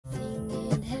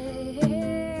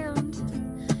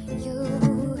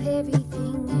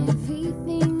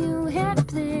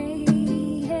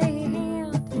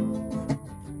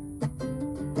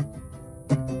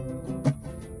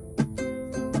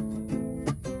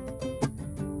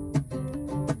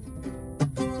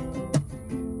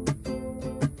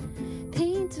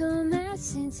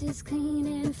is clean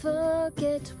and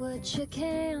forget what you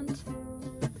can't.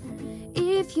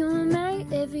 If you're my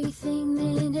everything,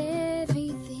 then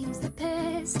everything's the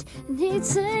past, and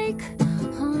it's like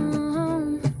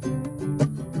home.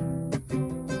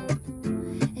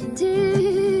 And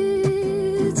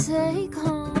it's like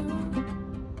home.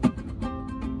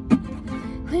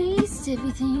 Waste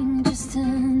everything just to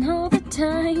know the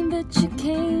time, but you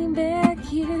came back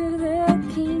here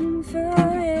looking for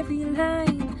every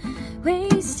line.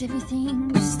 Waste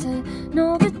everything just to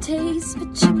know the taste,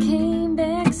 but you came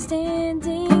back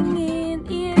standing in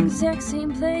the exact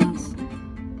same place.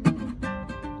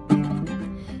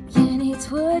 And it's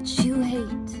what you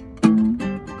hate.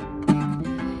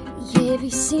 Every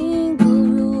single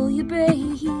rule you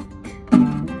break,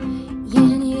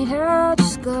 and it all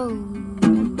just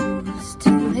goes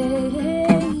to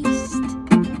waste.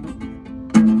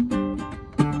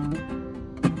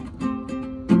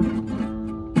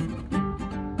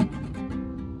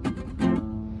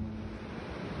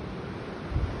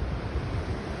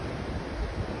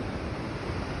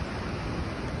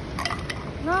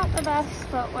 Not the best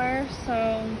footwear, so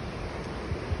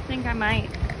I think I might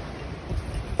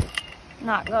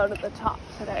not go to the top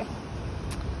today.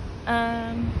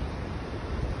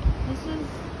 This is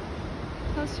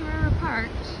close to where we're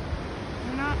parked.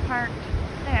 We're not parked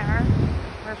there,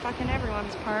 where fucking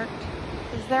everyone's parked,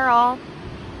 because they're all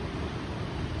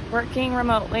working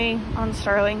remotely on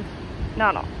Starlink.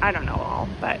 Not all, I don't know all,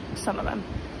 but some of them.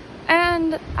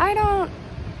 And I don't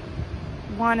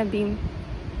want to be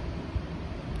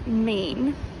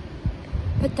mean,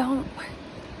 but don't,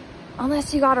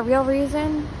 unless you got a real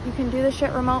reason you can do this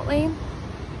shit remotely,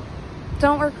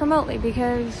 don't work remotely,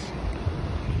 because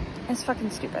it's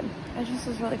fucking stupid. It just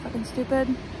is really fucking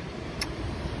stupid.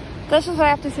 This is what I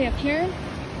have to say up here.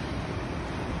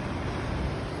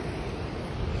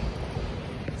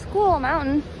 It's a cool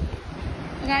mountain.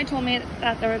 The guy told me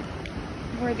that there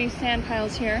were these sand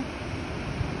piles here,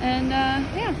 and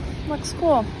yeah, looks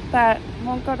cool, but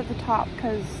won't go to the top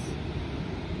because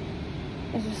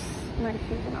it's just, my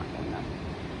shoes are not good enough.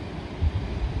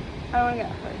 I don't want to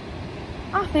get hurt.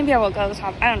 Oh, maybe I will go to the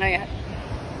top. I don't know yet.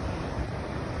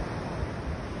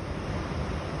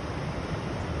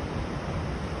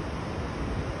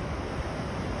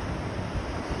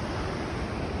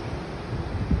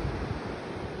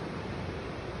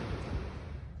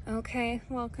 Okay,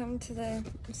 welcome to the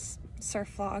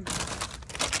surf vlog.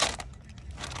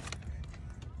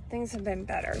 Things have been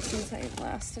better since I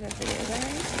last did a video there.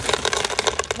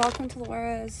 Welcome to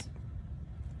Laura's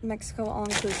Mexico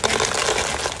all-inclusive.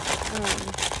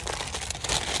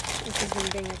 This has been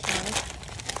being a child.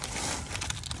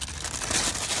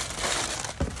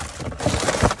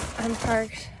 I'm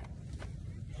parked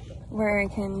where I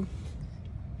can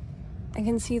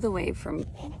see the wave from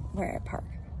where I park.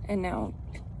 And now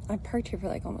I've parked here for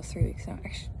like almost 3 weeks now.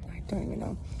 Actually, I don't even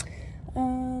know.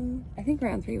 I think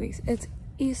around 3 weeks. It's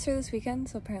Easter this weekend,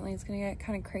 so apparently it's gonna get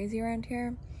kind of crazy around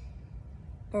here.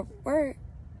 But we're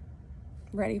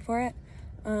ready for it.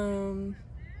 And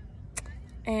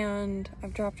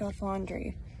I've dropped off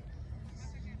laundry.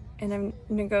 And I've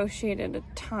negotiated a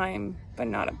time, but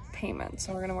not a payment.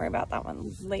 So we're gonna worry about that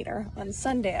one later on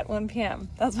Sunday at 1 p.m.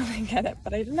 That's when I get it.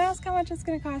 But I didn't ask how much it's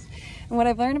gonna cost. And what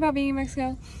I've learned about being in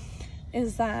Mexico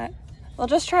is that they'll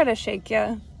just try to shake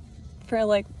you for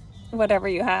like whatever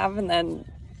you have, and then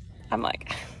I'm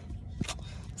like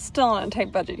still on a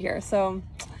tight budget here, so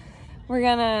we're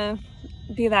gonna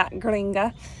be that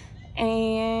gringa.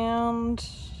 And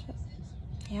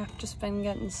yeah, I've just been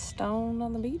getting stoned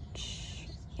on the beach,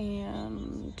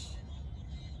 and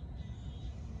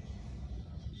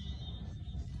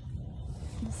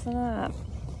listen to that.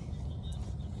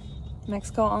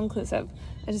 Mexico all-inclusive.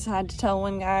 I just had to tell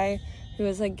one guy who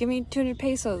was like, give me 200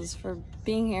 pesos for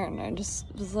being here, and I just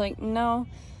was like, no.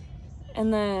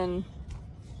 And then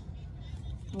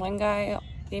one guy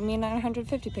gave me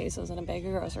 950 pesos and a bag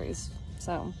of groceries.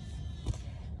 So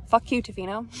fuck you,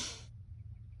 Tofino.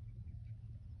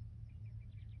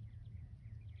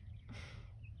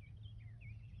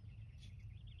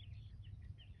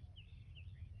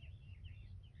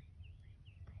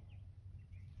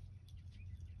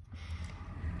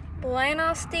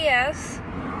 Buenos dias.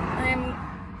 I'm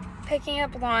picking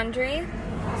up laundry.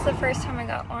 It's the first time I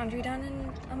got laundry done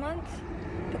in a month,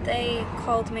 but they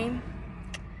called me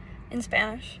in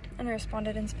Spanish and I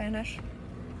responded in Spanish,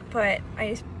 but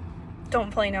I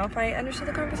don't fully know if I understood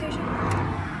the conversation,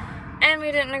 and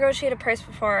we didn't negotiate a price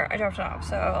before I dropped it off,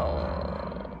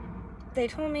 so they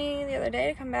told me the other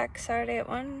day to come back Saturday at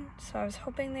 1, so I was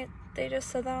hoping that they just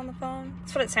said that on the phone.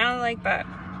 That's what it sounded like, but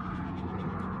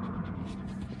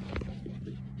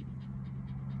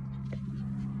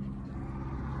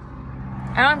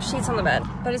I don't have sheets on the bed,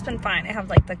 but it's been fine. I have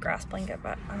like the grass blanket,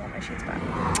 but I want my sheets back.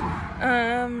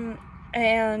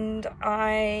 And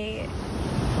I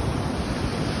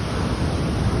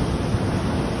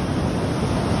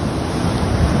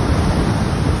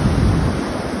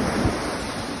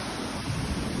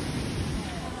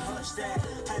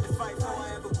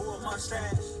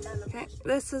okay,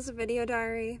 this is a video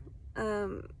diary.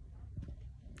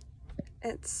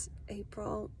 It's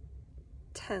April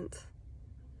 10th.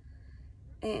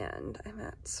 And I'm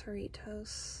at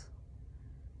Cerritos,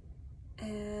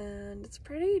 and it's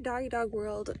pretty doggy dog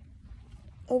world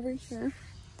over here.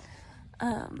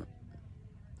 Can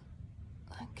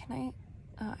I?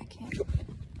 I can't.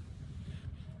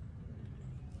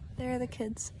 There are the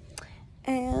kids,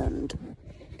 and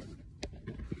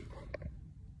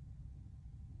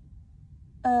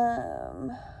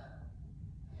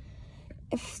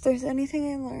if there's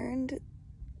anything I learned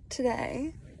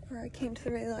today, or I came to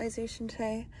the realization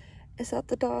today, is that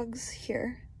the dogs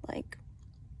here, like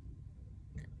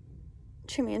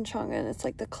Chimmy and Chonga, and it's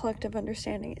like the collective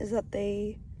understanding is that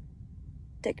they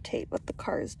dictate what the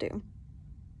cars do.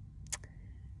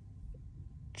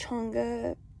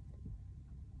 Chonga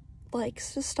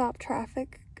likes to stop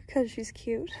traffic because she's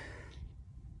cute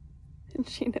and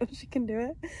she knows she can do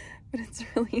it, but it's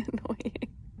really annoying.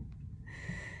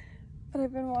 But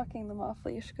I've been walking them off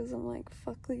leash because I'm like,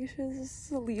 fuck leashes. This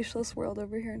is a leashless world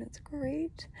over here and it's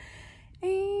great.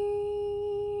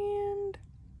 And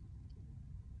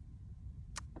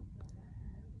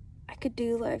I could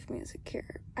do live music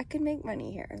here. I could make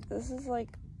money here. This is like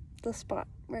the spot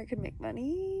where I could make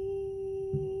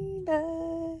money, but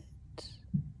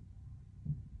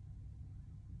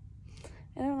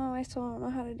I don't know. I still don't know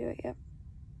how to do it yet.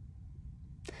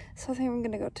 So I think I'm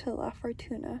gonna go to La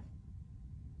Fortuna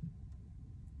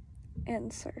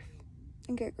and surf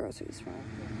and get groceries from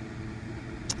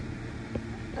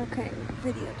it. Okay,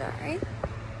 video diary.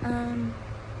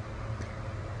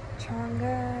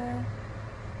 Chonga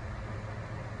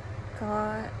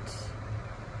got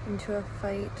into a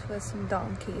fight with some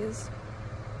donkeys.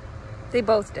 They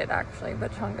both did actually,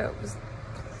 but Chonga was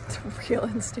the real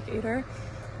instigator.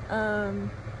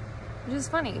 Which is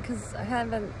funny because I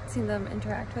haven't seen them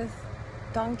interact with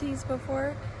donkeys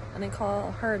before, and they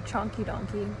call her Chonky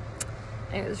Donkey.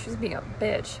 Anyways, she's being a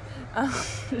bitch.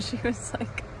 She was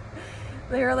like,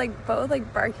 they were like both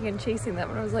like barking and chasing them,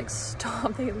 and I was like,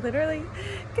 stop, they literally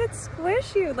could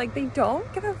squish you. Like, they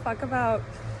don't give a fuck about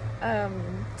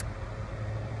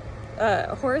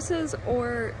horses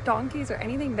or donkeys or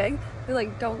anything big. They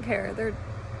like don't care. They're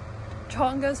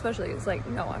Chonga especially is like,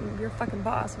 no, I'm your fucking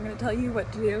boss, I'm gonna tell you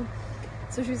what to do.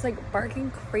 So she's like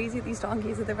barking crazy at these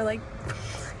donkeys, and they were like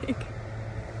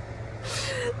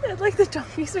and like the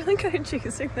donkeys are like kind of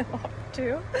chasing them off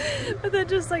too, but then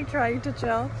just like trying to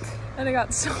chill. And I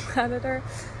got so mad at her.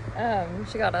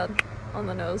 She got on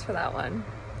the nose for that one,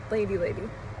 lady.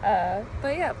 But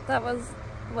yeah, that was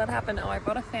what happened. Oh, I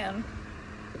bought a fan.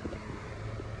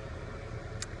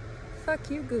 Fuck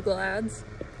you, Google Ads.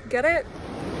 Get it?